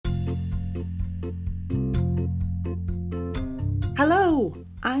Hello,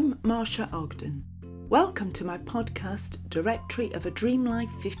 I'm Marsha Ogden. Welcome to my podcast, Directory of a Dream Life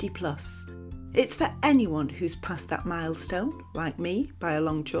 50 Plus. It's for anyone who's passed that milestone, like me, by a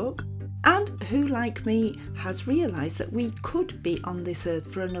long chalk, and who, like me, has realised that we could be on this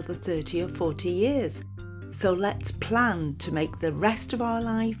earth for another 30 or 40 years. So let's plan to make the rest of our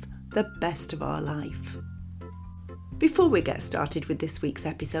life the best of our life. Before we get started with this week's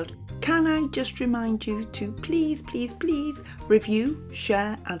episode, can I just remind you to please review,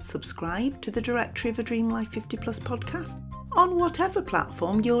 share and subscribe to the Directory of a Dream Life 50 Plus podcast on whatever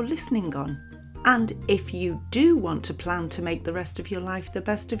platform you're listening on. And if you do want to plan to make the rest of your life the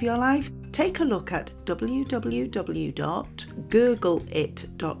best of your life, take a look at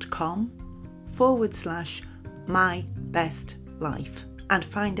www.googleit.com/my-best-life and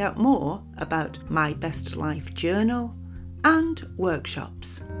find out more about My Best Life Journal and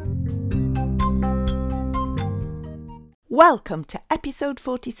workshops. Welcome to episode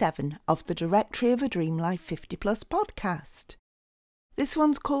 47 of the Directory of a Dream Life 50 Plus podcast. This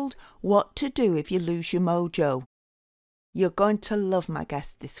one's called What to Do If You Lose Your Mojo. You're going to love my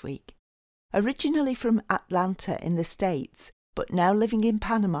guest this week. Originally from Atlanta in the States, but now living in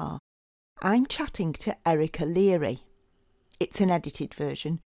Panama, I'm chatting to Erica Leary. It's an edited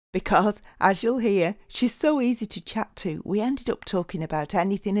version because, as you'll hear, she's so easy to chat to. We ended up talking about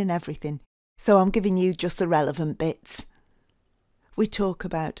anything and everything, so I'm giving you just the relevant bits. We talk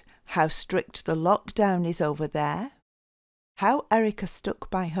about how strict the lockdown is over there, how Erica stuck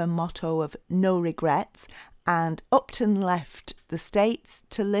by her motto of no regrets and upped and left the States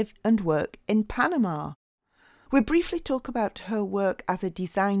to live and work in Panama. We briefly talk about her work as a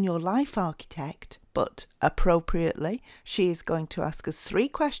Design Your Life architect, but appropriately, she is going to ask us 3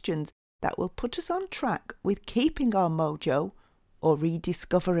 questions that will put us on track with keeping our mojo or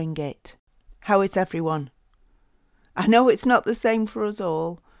rediscovering it. How is everyone? I know it's not the same for us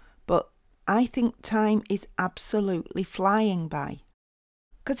all, but I think time is absolutely flying by.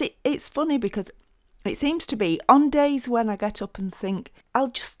 Because it's funny because it seems to be on days when I get up and think, I'll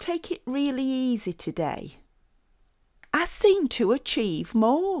just take it really easy today, I seem to achieve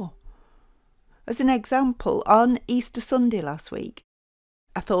more. As an example, on Easter Sunday last week,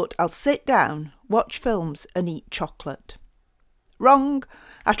 I thought I'll sit down, watch films and eat chocolate. Wrong.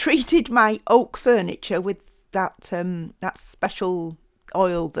 I treated my oak furniture with that special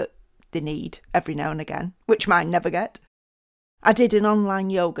oil that they need every now and again, which mine never get. I did an online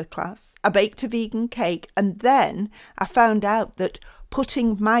yoga class, I baked a vegan cake, and then I found out that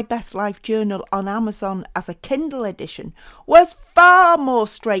putting My Best Life Journal on Amazon as a Kindle edition was far more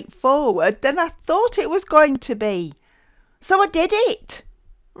straightforward than I thought it was going to be. So I did it.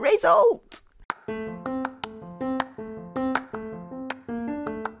 Result.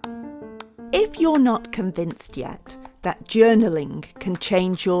 If you're not convinced yet that journaling can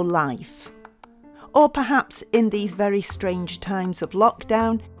change your life, or perhaps in these very strange times of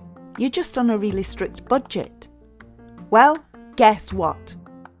lockdown, you're just on a really strict budget, well, guess what?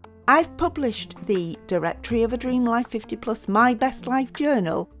 I've published the Directory of a Dream Life 50 Plus My Best Life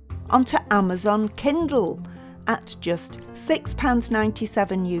Journal onto Amazon Kindle at just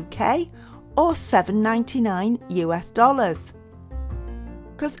 £6.97 UK or $7.99 US.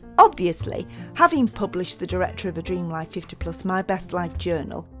 Because obviously, having published the Directory of a Dream Life 50 Plus My Best Life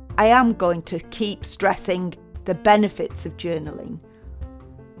Journal, I am going to keep stressing the benefits of journaling.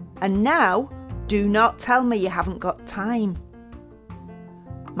 And now, do not tell me you haven't got time.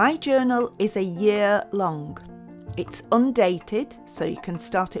 My journal is a year long. It's undated, so you can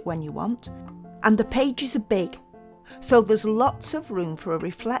start it when you want. And the pages are big, so there's lots of room for a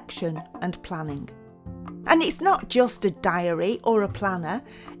reflection and planning. And it's not just a diary or a planner,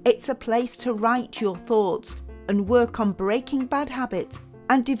 it's a place to write your thoughts and work on breaking bad habits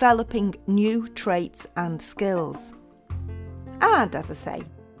and developing new traits and skills. And as I say,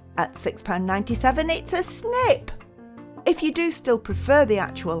 at £6.97 it's a snip. If you do still prefer the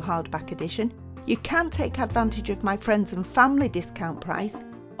actual hardback edition, you can take advantage of my friends and family discount price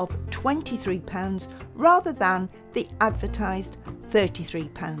of £23 rather than the advertised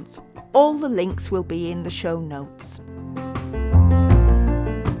 £33. All the links will be in the show notes.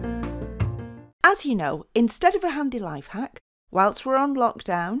 As you know, instead of a handy life hack, whilst we're on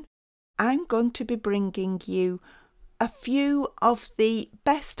lockdown, I'm going to be bringing you a few of the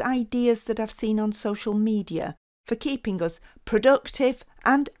best ideas that I've seen on social media for keeping us productive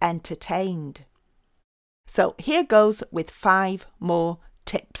and entertained. So here goes with 5 more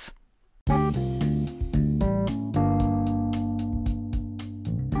tips.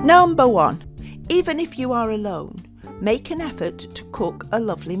 Number 1. Even if you are alone, make an effort to cook a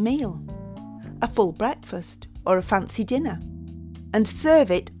lovely meal. A full breakfast or a fancy dinner. and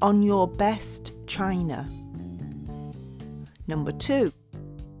serve it on your best china. Number 2,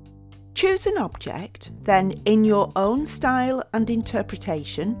 choose an object, then in your own style and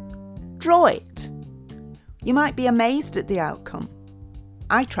interpretation, draw it. You might be amazed at the outcome.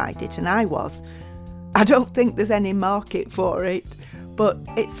 I tried it and I was. I don't think there's any market for it, but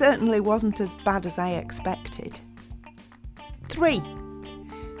it certainly wasn't as bad as I expected. 3,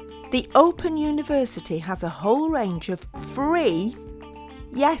 the Open University has a whole range of free,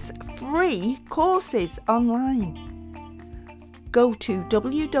 yes, free courses online. Go to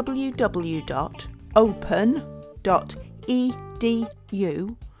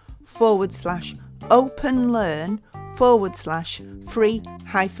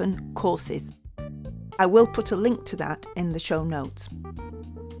I will put a link to that in the show notes.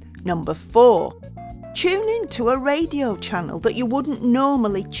 Number 4, tune in to a radio channel that you wouldn't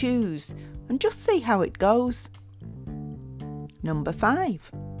normally choose and just see how it goes. Number 5,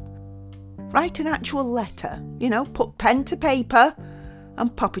 write an actual letter, put pen to paper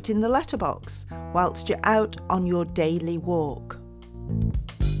and pop it in the letterbox whilst you're out on your daily walk.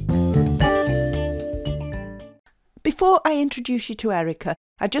 Before I introduce you to Erica,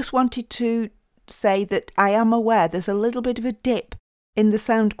 I just wanted to say that I am aware there's a little bit of a dip in the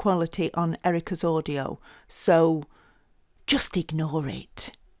sound quality on Erica's audio, so just ignore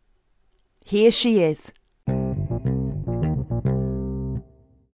it. Here she is.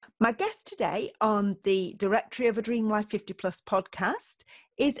 My guest today on the Directory of a Dream Life 50 Plus podcast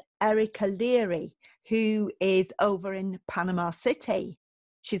is Erica Leary, who is over in Panama City.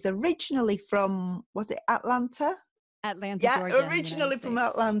 She's originally from, was it Atlanta? Atlanta, Georgia. Yeah, originally from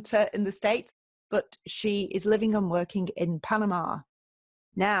Atlanta in the States, but she is living and working in Panama.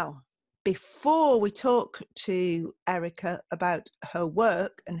 Now, before we talk to Erica about her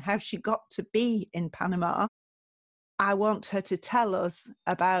work and how she got to be in Panama, I want her to tell us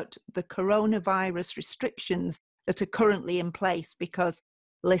about the coronavirus restrictions that are currently in place because,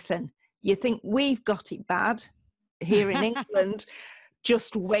 listen, you think we've got it bad here in England,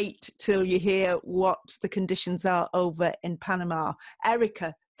 just wait till you hear what the conditions are over in Panama.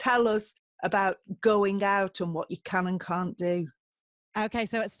 Erica, tell us about going out and what you can and can't do. Okay,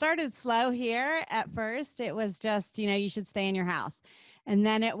 so it started slow here at first. It was just, you should stay in your house. And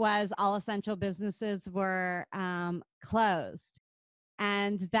then it was all essential businesses were closed.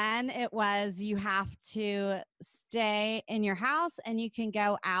 And then it was you have to stay in your house and you can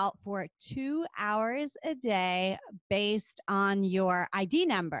go out for 2 hours a day based on your ID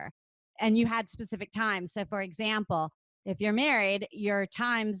number. And you had specific times. So for example, if you're married, your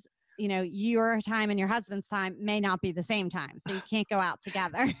times, your time and your husband's time may not be the same time. So you can't go out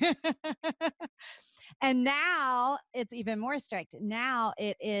together. And now it's even more strict. Now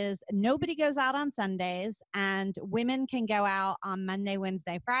it is nobody goes out on Sundays, and women can go out on Monday,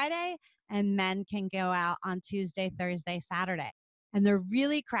 Wednesday, Friday, and men can go out on Tuesday, Thursday, Saturday. And they're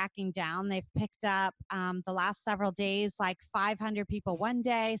really cracking down. They've picked up the last several days, like 500 people one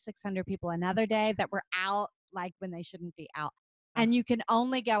day, 600 people another day that were out like when they shouldn't be out. And you can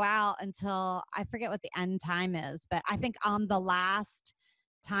only go out until, I forget what the end time is, but I think on the last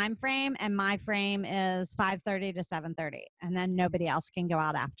time frame, and my frame is 5:30 to 7:30, and then nobody else can go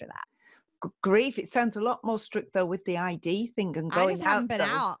out after that. Grief, it sounds a lot more strict though with the ID thing and going out. I just haven't been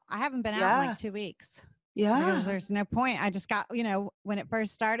out. I haven't been out in like 2 weeks. Yeah. Because there's no point. I just got, when it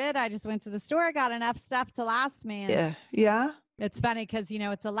first started, I just went to the store, got enough stuff to last me. And yeah. It's funny because,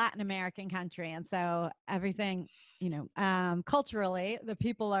 it's a Latin American country. And so everything, culturally, the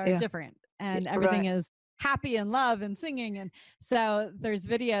people are different and everything is happy and love and singing. And so there's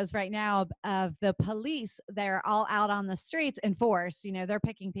videos right now of the police. They're all out on the streets in force. They're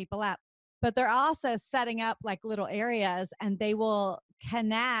picking people up, but they're also setting up like little areas, and they will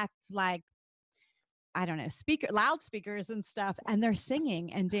connect like, I don't know, loudspeakers and stuff. And they're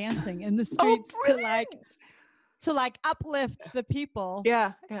singing and dancing in the streets to uplift the people.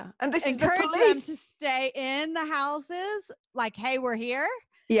 Yeah. And this encourage is the them to stay in the houses. Like, hey, we're here.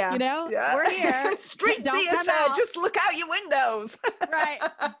 Yeah. We're here. Street theater, just look out your windows. Right.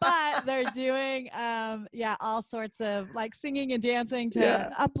 But they're doing, all sorts of like singing and dancing to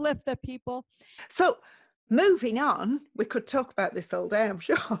uplift the people. So moving on, we could talk about this all day, I'm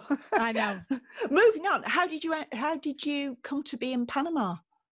sure. I know. Moving on, how did you come to be in Panama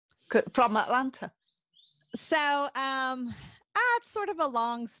from Atlanta? So, it's sort of a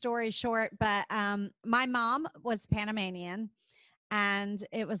long story short, but my mom was Panamanian. And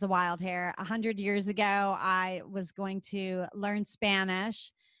it was a wild hair. 100 years ago, I was going to learn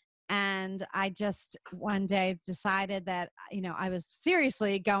Spanish. And I just one day decided that, I was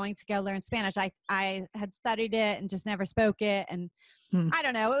seriously going to go learn Spanish. I had studied it and just never spoke it. And I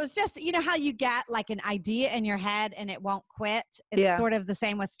don't know. It was just, how you get like an idea in your head and it won't quit. It's sort of the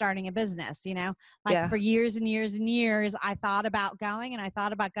same with starting a business, for years and years and years, I thought about going and I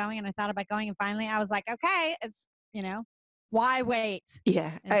thought about going and I thought about going. And finally I was like, okay, it's, why wait?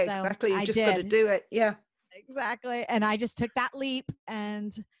 Yeah, and exactly. You just got to do it. Yeah, exactly. And I just took that leap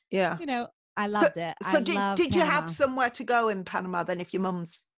and, yeah, I loved it. So did you have somewhere to go in Panama then if your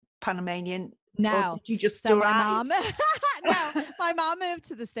mum's Panamanian? No. Or did you just so arrive? my mom, no, my mom moved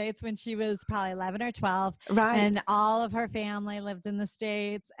to the States when she was probably 11 or 12. Right. And all of her family lived in the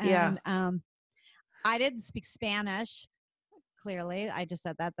States. And I didn't speak Spanish. Clearly, I just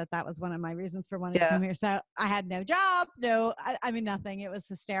said that was one of my reasons for wanting to come here. So I had no job, I mean, nothing. It was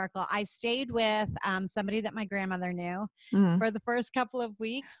hysterical. I stayed with somebody that my grandmother knew for the first couple of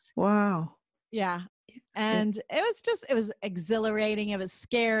weeks. Wow. Yeah. And it was exhilarating. It was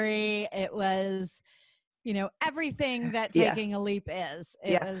scary. It was, everything that taking a leap is.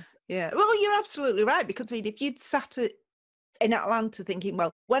 It was. Yeah. Well, you're absolutely right. Because I mean, if you'd sat in Atlanta thinking,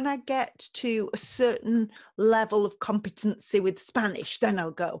 well, when I get to a certain level of competency with Spanish, then I'll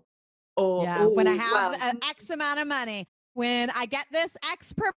go. Or when I have X amount of money, when I get this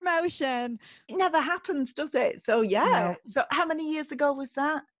X promotion. It never happens, does it? So, No. So how many years ago was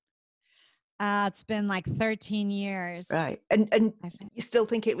that? It's been like 13 years. Right. And you still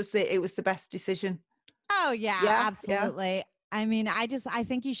think it was the best decision? Oh, yeah, absolutely. Yeah. I mean, I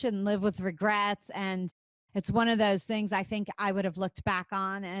think you shouldn't live with regrets. And it's one of those things I think I would have looked back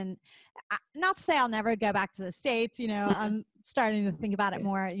on. And not to say I'll never go back to the States. I'm starting to think about it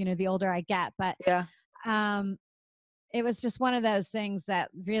more, the older I get. But it was just one of those things that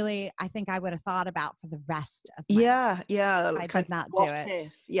really I think I would have thought about for the rest of my life. I did not do it.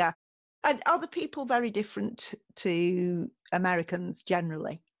 Yeah. And are the people very different to Americans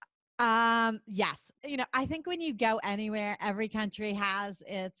generally? Yes. I think when you go anywhere, every country has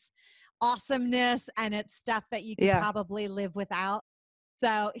its awesomeness and it's stuff that you can probably live without.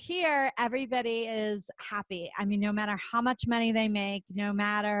 So here, everybody is happy. I mean, no matter how much money they make, no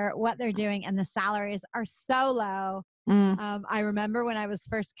matter what they're doing, and the salaries are so low. I remember when I was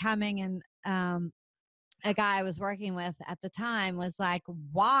first coming and a guy I was working with at the time was like,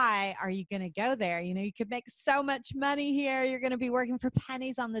 why are you going to go there? You could make so much money here. You're going to be working for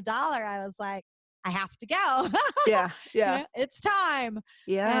pennies on the dollar. I was like, I have to go. Yeah. It's time.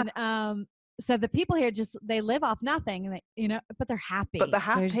 Yeah. And so the people here they live off nothing, but they're happy. But they're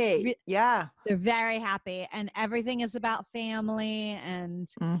happy. They're very happy. And everything is about family and,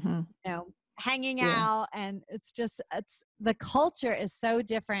 hanging out. And it's the culture is so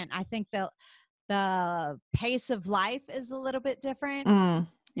different. I think the pace of life is a little bit different.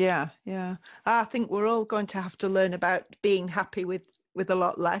 Yeah. I think we're all going to have to learn about being happy with a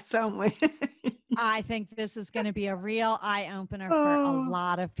lot less, aren't we? I think this is going to be a real eye-opener for a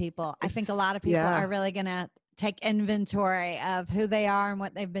lot of people. I think a lot of people are really going to take inventory of who they are and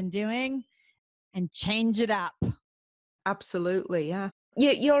what they've been doing and change it up. Absolutely, yeah.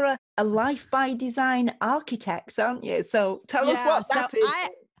 You're a life by design architect, aren't you? So tell us what that is.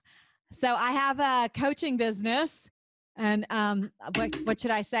 So I have a coaching business and what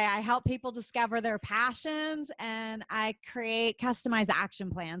should I say? I help people discover their passions and I create customized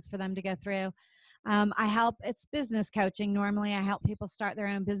action plans for them to go through. It's business coaching. Normally I help people start their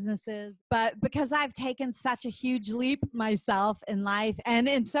own businesses, but because I've taken such a huge leap myself in life and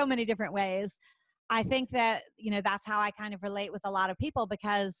in so many different ways, I think that, that's how I kind of relate with a lot of people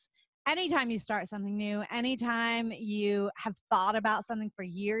because anytime you start something new, anytime you have thought about something for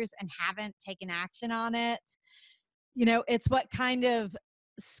years and haven't taken action on it, it's what kind of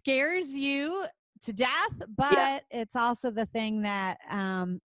scares you to death, but it's also the thing that,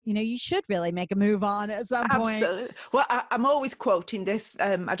 you should really make a move on at some point. Absolutely. Well, I'm always quoting this.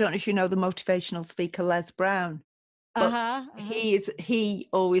 I don't know if you know the motivational speaker, Les Brown. But he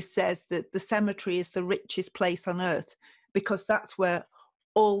always says that the cemetery is the richest place on earth because that's where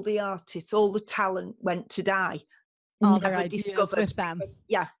all the artists, all the talent went to die. All their ideas with them.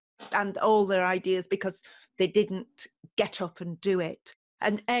 And all their ideas because they didn't get up and do it.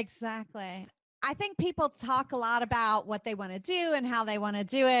 And exactly. I think people talk a lot about what they want to do and how they want to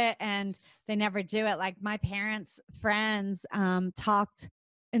do it, and they never do it. Like my parents' friends talked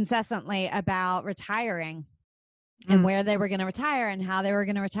incessantly about retiring and where they were going to retire and how they were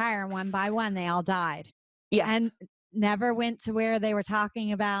going to retire. And one by one, they all died. Yes. And never went to where they were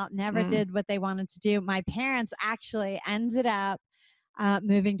talking about, never did what they wanted to do. My parents actually ended up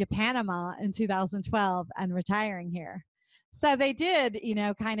moving to Panama in 2012 and retiring here. So they did,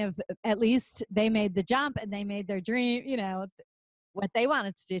 kind of, at least they made the jump and they made their dream, what they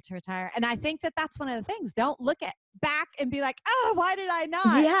wanted to do to retire. And I think that that's one of the things. Don't look at back and be like, oh, why did I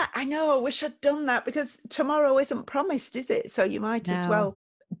not? Yeah, I know. I wish I'd done that, because tomorrow isn't promised, is it? So you might as well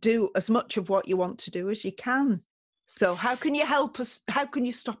do as much of what you want to do as you can. So how can you help us? How can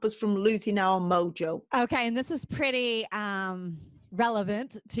you stop us from losing our mojo? Okay. And this is pretty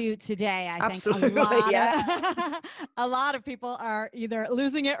relevant to today. I think Absolutely, a lot of people are either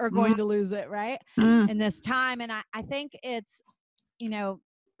losing it or going to lose it, right? In this time. And I think it's,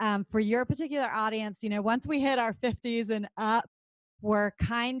 for your particular audience, once we hit our 50s and up, we're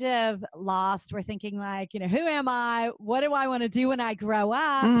kind of lost. We're thinking like, who am I? What do I want to do when I grow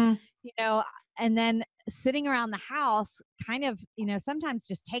up? And then sitting around the house kind of, sometimes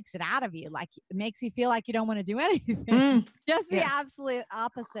just takes it out of you. Like, it makes you feel like you don't want to do anything. Just the absolute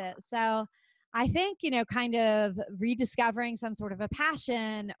opposite. So I think, kind of rediscovering some sort of a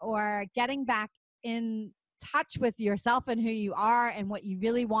passion or getting back in touch with yourself and who you are and what you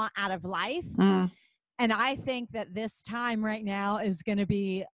really want out of life. And I think that this time right now is going to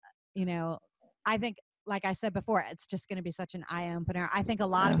be, I think, like I said before, it's just going to be such an eye opener. I think a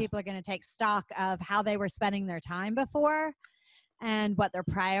lot of people are going to take stock of how they were spending their time before and what their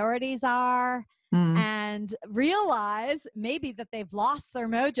priorities are, and realize maybe that they've lost their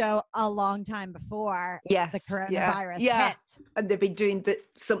mojo a long time before the coronavirus hit. And they've been doing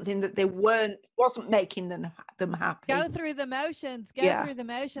something that they wasn't making them happy. Go through the motions, go through the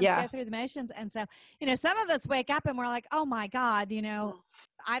motions. And so, some of us wake up and we're like, oh my God,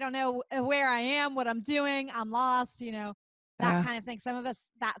 I don't know where I am, what I'm doing, I'm lost, that kind of thing. Some of us,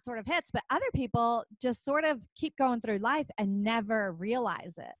 that sort of hits, but other people just sort of keep going through life and never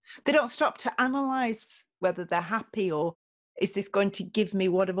realize it. They don't stop to analyze whether they're happy, or is this going to give me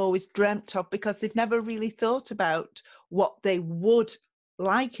what I've always dreamt of, because they've never really thought about what they would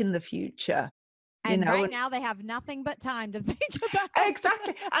like in the future. And now they have nothing but time to think about.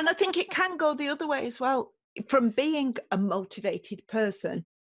 Exactly. And I think it can go the other way as well. From being a motivated person,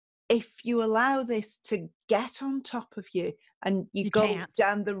 if you allow this to get on top of you and you go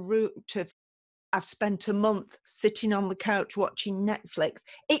down the route of, I've spent a month sitting on the couch watching Netflix,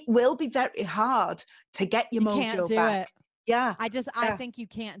 it will be very hard to get your mojo back. Yeah. I think you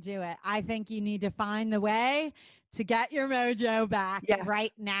can't do it. I think you need to find the way to get your mojo back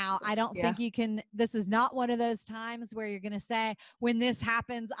right now. I don't think you can. This is not one of those times where you're going to say, when this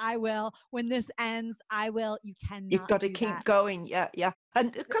happens, I will. When this ends, I will. You cannot. You've got to keep going. Yeah.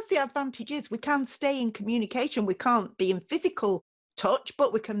 And because the advantage is we can stay in communication. We can't be in physical touch,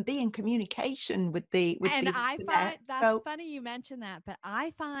 but we can be in communication with the I find that's funny you mentioned that, but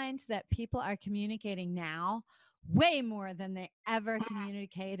I find that people are communicating now way more than they ever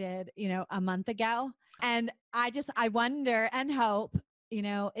communicated, a month ago. And I wonder and hope,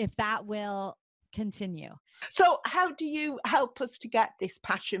 if that will continue. So how do you help us to get this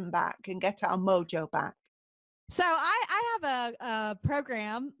passion back and get our mojo back? So I have a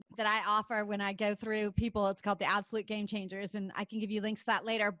program that I offer when I go through people. It's called the Absolute Game Changers, and I can give you links to that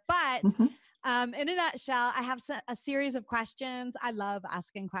later. But in a nutshell, I have a series of questions. I love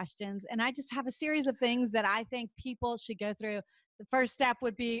asking questions, and I just have a series of things that I think people should go through. The first step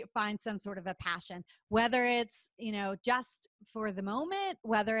would be find some sort of a passion, whether it's, just for the moment,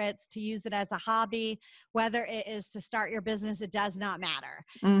 whether it's to use it as a hobby, whether it is to start your business, it does not matter.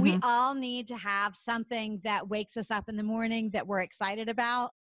 We all need to have something that wakes us up in the morning that we're excited about,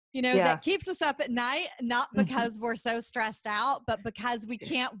 that keeps us up at night, not because we're so stressed out, but because we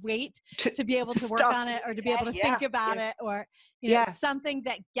can't wait to be able to work on it or to be able to think about it, or, something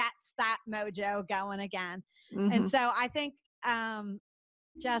that gets that mojo going again. And so I think,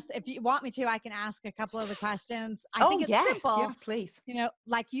 just if you want me to, I can ask a couple of the questions. I think it's simple. Yeah, please.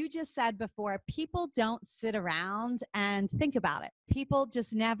 Like you just said before, people don't sit around and think about it. People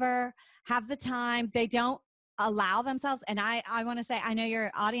just never have the time. They don't allow themselves. And I want to say, I know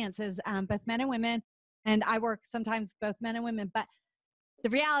your audience is both men and women, and I work sometimes both men and women, but the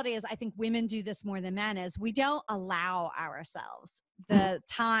reality is I think women do this more than men, is we don't allow ourselves the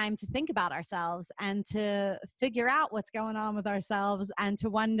time to think about ourselves and to figure out what's going on with ourselves and to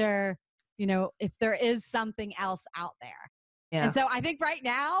wonder, if there is something else out there. Yeah. And so I think right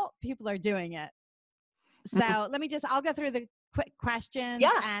now people are doing it. So I'll go through the quick questions.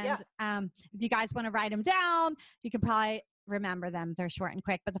 If you guys want to write them down, you can probably remember them. They're short and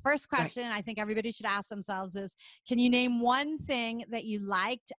quick. But the first question I think everybody should ask themselves is, can you name one thing that you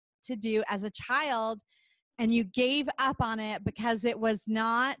liked to do as a child and you gave up on it because it was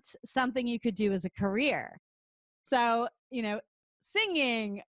not something you could do as a career? So,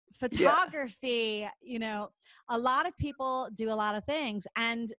 singing, photography, a lot of people do a lot of things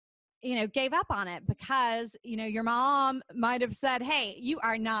and, gave up on it because, your mom might have said, hey, you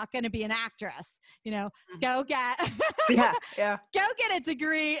are not going to be an actress, go get, Yeah. go get a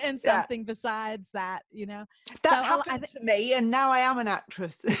degree in something besides that, That happened to me, and now I am an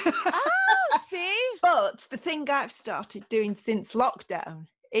actress. Oh, see? But the thing I've started doing since lockdown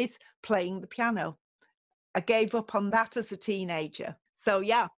is playing the piano. I gave up on that as a teenager. So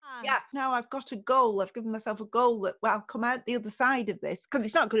yeah. Now I've got a goal. I've given myself a goal that I'll come out the other side of this, because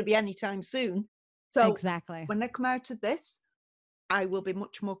it's not going to be anytime soon. So exactly, when I come out of this, I will be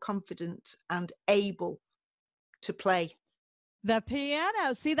much more confident and able to play the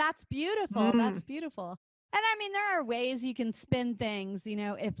piano. See, that's beautiful. That's beautiful. And I mean, there are ways you can spin things,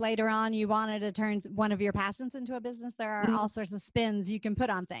 if later on you wanted to turn one of your passions into a business, there are all sorts of spins you can put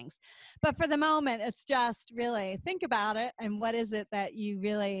on things. But for the moment, it's just really think about it. And what is it that you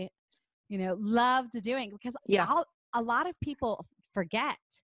really, loved doing? Because a lot of people forget.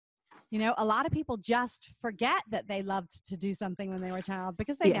 A lot of people just forget that they loved to do something when they were a child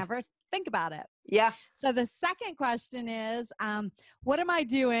because they never think about it. Yeah. So the second question is, what am I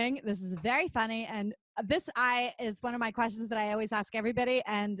doing? This is very funny. And this is one of my questions that I always ask everybody.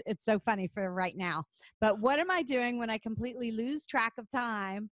 And it's so funny for right now. But what am I doing when I completely lose track of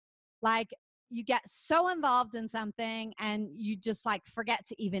time? Like you get so involved in something and you just like forget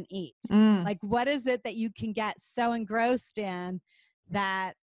to even eat. Like what is it that you can get so engrossed in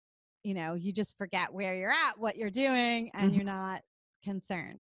that you just forget where you're at, what you're doing, and you're not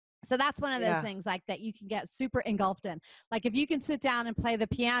concerned. So that's one of those things like that you can get super engulfed in. Like if you can sit down and play the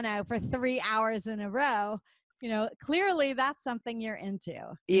piano for 3 hours in a row, clearly that's something you're into.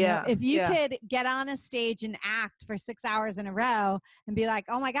 If you could get on a stage and act for 6 hours in a row and be like,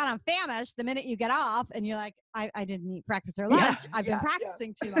 oh my God, I'm famished the minute you get off. And you're like, I didn't eat breakfast or lunch. I've been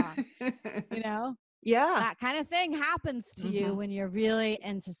practicing too long, Yeah. That kind of thing happens to you when you're really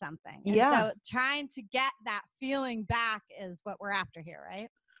into something. And so trying to get that feeling back is what we're after here, right?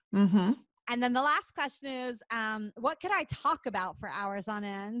 And then the last question is, what could I talk about for hours on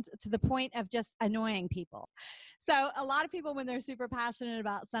end to the point of just annoying people? So a lot of people, when they're super passionate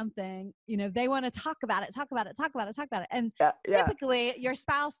about something, they want to talk about it. And typically your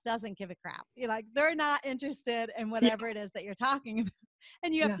spouse doesn't give a crap. They're not interested in whatever it is that you're talking about.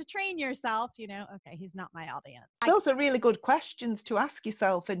 And you have to train yourself, okay, he's not my audience. Those are really good questions to ask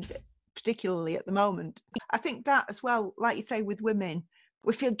yourself, and particularly at the moment. I think that as well, like you say, with women,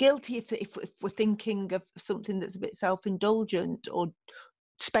 we feel guilty if we're thinking of something that's a bit self-indulgent or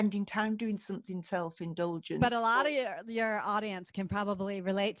spending time doing something self-indulgent. But a lot of your audience can probably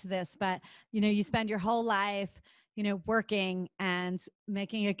relate to this, but you spend your whole life working and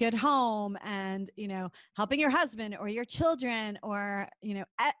making a good home and, helping your husband or your children or,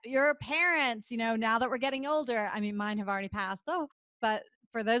 your parents, now that we're getting older. I mean, mine have already passed though, but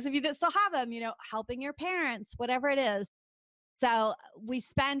for those of you that still have them, helping your parents, whatever it is. So we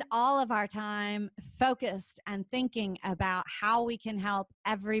spend all of our time focused and thinking about how we can help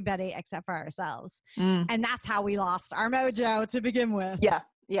everybody except for ourselves. And that's how we lost our mojo to begin with.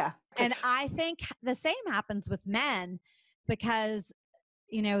 Yeah. And I think the same happens with men because,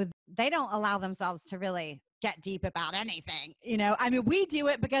 they don't allow themselves to really get deep about anything. I mean, we do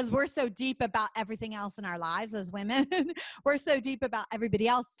it because we're so deep about everything else in our lives as women. We're so deep about everybody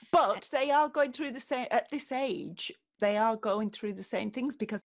else. But they are going through the same, at this age, they are going through the same things,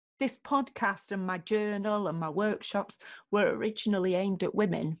 because this podcast and my journal and my workshops were originally aimed at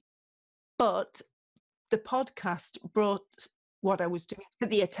women. But the podcast brought what I was doing to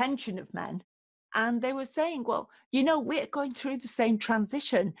the attention of men. And they were saying, well, we're going through the same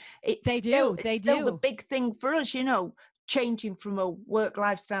transition. It's still the big thing for us, changing from a work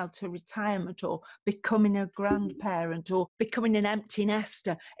lifestyle to retirement or becoming a grandparent or becoming an empty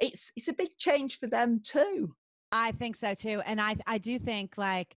nester. It's a big change for them too. I think so too. And I do think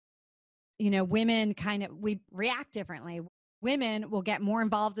women we react differently. Women will get more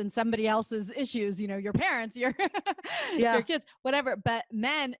involved in somebody else's issues, your parents, your kids, whatever. But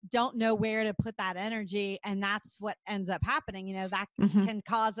men don't know where to put that energy. And that's what ends up happening. That can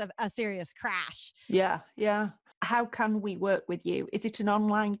cause a serious crash. Yeah. How can we work with you? Is it an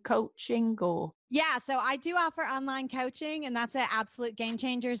online coaching or? Yeah, so I do offer online coaching, and that's at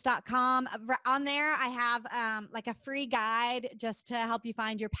absolutegamechangers.com. On there, I have like a free guide just to help you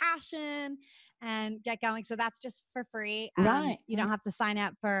find your passion and get going. So that's just for free. Right. You don't have to sign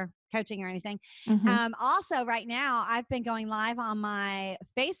up for coaching or anything. Also, right now, I've been going live on my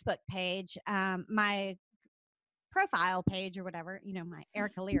Facebook page. My profile page or whatever, my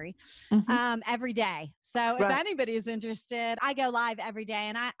Erica Leary, Mm-hmm. every day. So if Right. anybody is interested, I go live every day,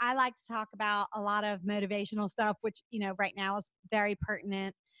 and I like to talk about a lot of motivational stuff, which, right now is very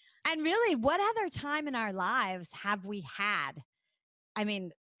pertinent. And really, what other time in our lives have we had? I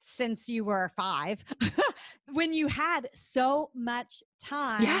mean, since you were 5, when you had so much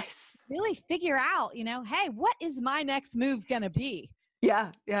time Yes. to really figure out, hey, what is my next move going to be?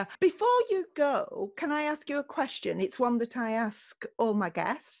 Yeah, yeah. Before you go, can I ask you a question? It's one that I ask all my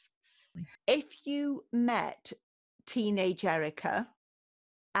guests. If you met teenage Erica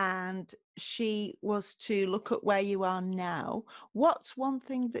and she was to look at where you are now, what's one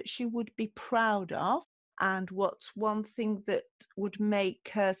thing that she would be proud of? And what's one thing that would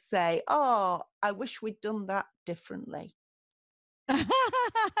make her say, oh, I wish we'd done that differently?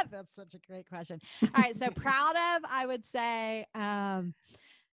 That's such a great question. All right. So proud of, I would say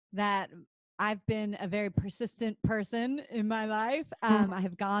that I've been a very persistent person in my life. I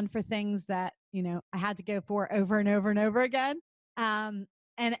have gone for things that, I had to go for over and over and over again. And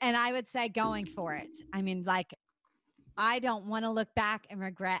I would say going for it. I mean, like, I don't want to look back and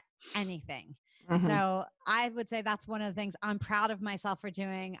regret anything. Mm-hmm. So I would say that's one of the things I'm proud of myself for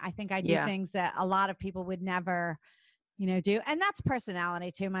doing. I think I do Yeah. things that a lot of people would never, do. And that's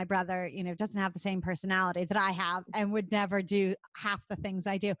personality too. My brother, doesn't have the same personality that I have and would never do half the things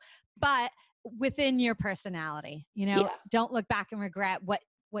I do. But within your personality, Yeah. don't look back and regret what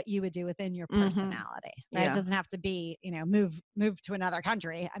you would do within your personality. Right? Yeah. It doesn't have to be, move to another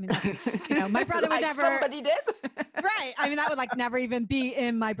country. I mean, that's, my brother would Like never. Somebody did. Right. I mean, that would like never even be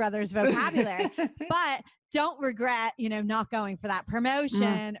in my brother's vocabulary. But don't regret, not going for that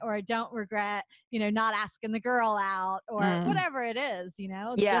promotion, or don't regret, not asking the girl out, or whatever it is,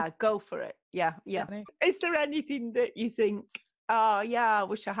 Yeah, just go for it. Yeah, yeah. Is there anything that you think, oh yeah, I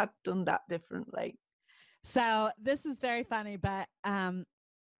wish I had done that differently? So this is very funny, but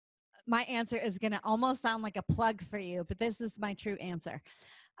my answer is going to almost sound like a plug for you, but this is my true answer.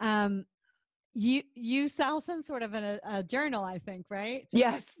 You sell some sort of a journal, I think, right?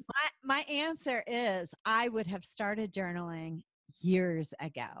 Yes. My answer is I would have started journaling years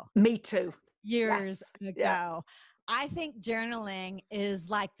ago. Me too. Years ago. Yeah. I think journaling is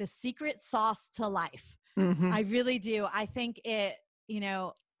like the secret sauce to life. Mm-hmm. I really do. I think it,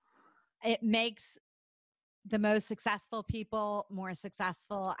 it makes the most successful people more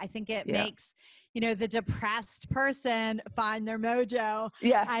successful. I think it makes, the depressed person find their mojo.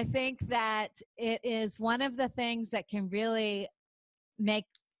 Yes. I think that it is one of the things that can really make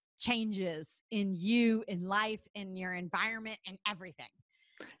changes in you, in life, in your environment, and everything.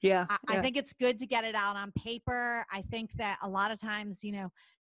 Yeah. I think it's good to get it out on paper. I think that a lot of times,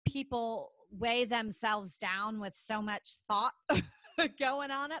 people weigh themselves down with so much thought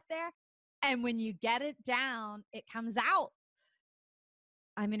going on up there. And when you get it down, it comes out.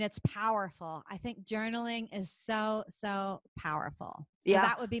 I mean, it's powerful. I think journaling is so, so powerful. So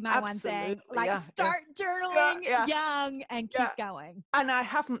that would be my one thing. Like, start journaling young and keep going. And I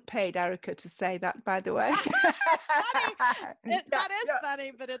haven't paid Erica to say that, by the way. That is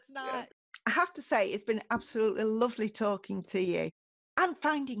funny, but it's not. I have to say, it's been absolutely lovely talking to you. And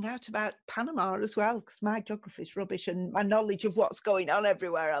finding out about Panama as well, because my geography is rubbish and my knowledge of what's going on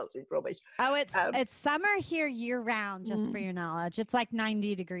everywhere else is rubbish. Oh, it's summer here year round, just for your knowledge. It's like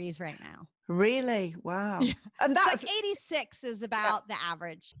 90 degrees right now. Really? Wow. Yeah. And that's like 86 is about the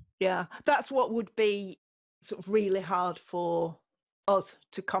average. Yeah, that's what would be sort of really hard for us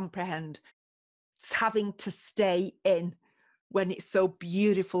to comprehend. It's having to stay in when it's so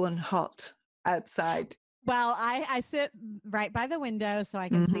beautiful and hot outside. Well, I sit right by the window so I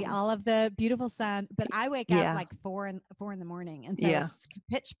can see all of the beautiful sun, but I wake up like 4 in the morning, and so it's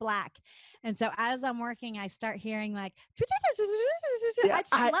pitch black. And so as I'm working, I start hearing like, I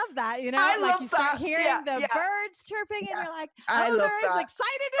just love that, I like love you start that. hearing the birds chirping, and you're like, oh, they're as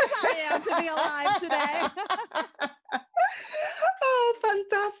excited as I am to be alive today. Oh,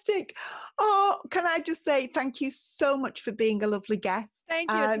 fantastic. Oh, can I just say thank you so much for being a lovely guest.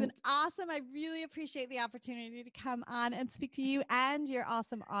 Thank you. It's been awesome. I really appreciate the opportunity to come on and speak to you and your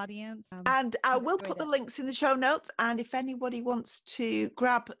awesome audience. And I will put the links in the show notes. And if anybody wants to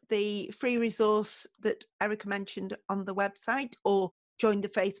grab the free resource that Erica mentioned on the website or join the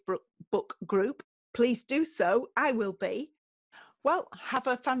Facebook group, please do so. I will be. Well, have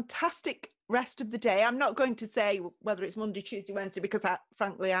a fantastic rest of the day. I'm not going to say whether it's Monday, Tuesday, Wednesday, because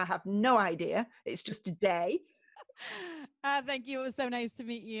frankly, I have no idea. It's just a day. Thank you. It was so nice to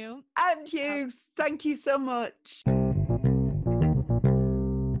meet you. And you. Thank you so much.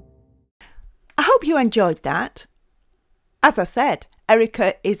 I hope you enjoyed that. As I said,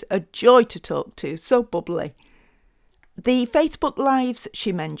 Erica is a joy to talk to, so bubbly. The Facebook Lives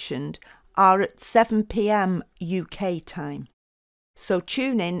she mentioned are at 7 p.m. UK time. So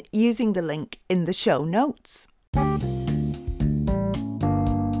tune in using the link in the show notes.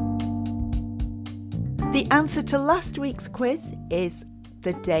 The answer to last week's quiz is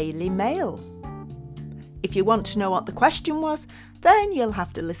the Daily Mail. If you want to know what the question was, then you'll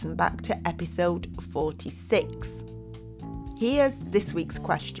have to listen back to episode 46. Here's this week's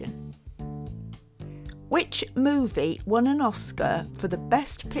question. Which movie won an Oscar for the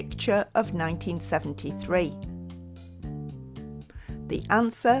Best Picture of 1973? The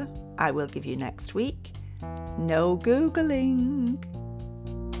answer I will give you next week. No Googling.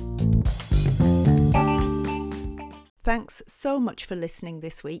 Thanks so much for listening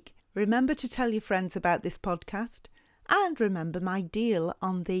this week. Remember to tell your friends about this podcast and remember my deal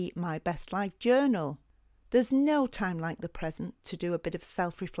on the My Best Life Journal. There's no time like the present to do a bit of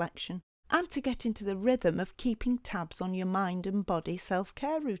self-reflection and to get into the rhythm of keeping tabs on your mind and body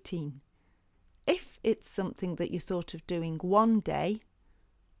self-care routine. If it's something that you thought of doing one day,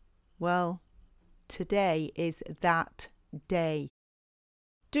 well, today is that day.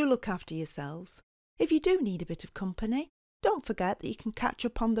 Do look after yourselves. If you do need a bit of company, don't forget that you can catch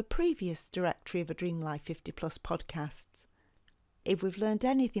up on the previous Directory of a Dream Life 50 Plus podcasts. If we've learned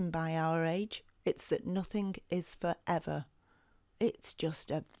anything by our age, it's that nothing is forever. It's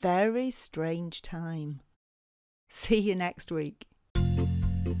just a very strange time. See you next week.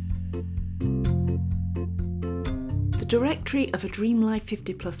 The Directory of a Dream Life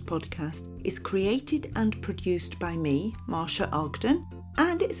 50 Plus podcast is created and produced by me, Marsha Ogden,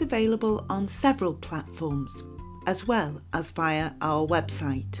 and it's available on several platforms, as well as via our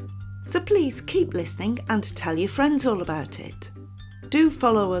website. So please keep listening and tell your friends all about it. Do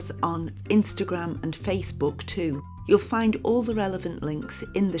follow us on Instagram and Facebook too. You'll find all the relevant links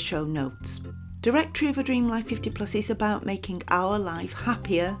in the show notes. Directory of a Dream Life 50 Plus is about making our life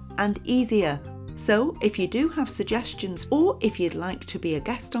happier and easier. So if you do have suggestions or if you'd like to be a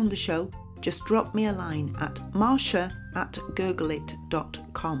guest on the show, just drop me a line at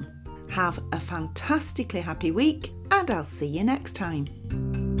marsha@googlit.com. Have a fantastically happy week and I'll see you next time.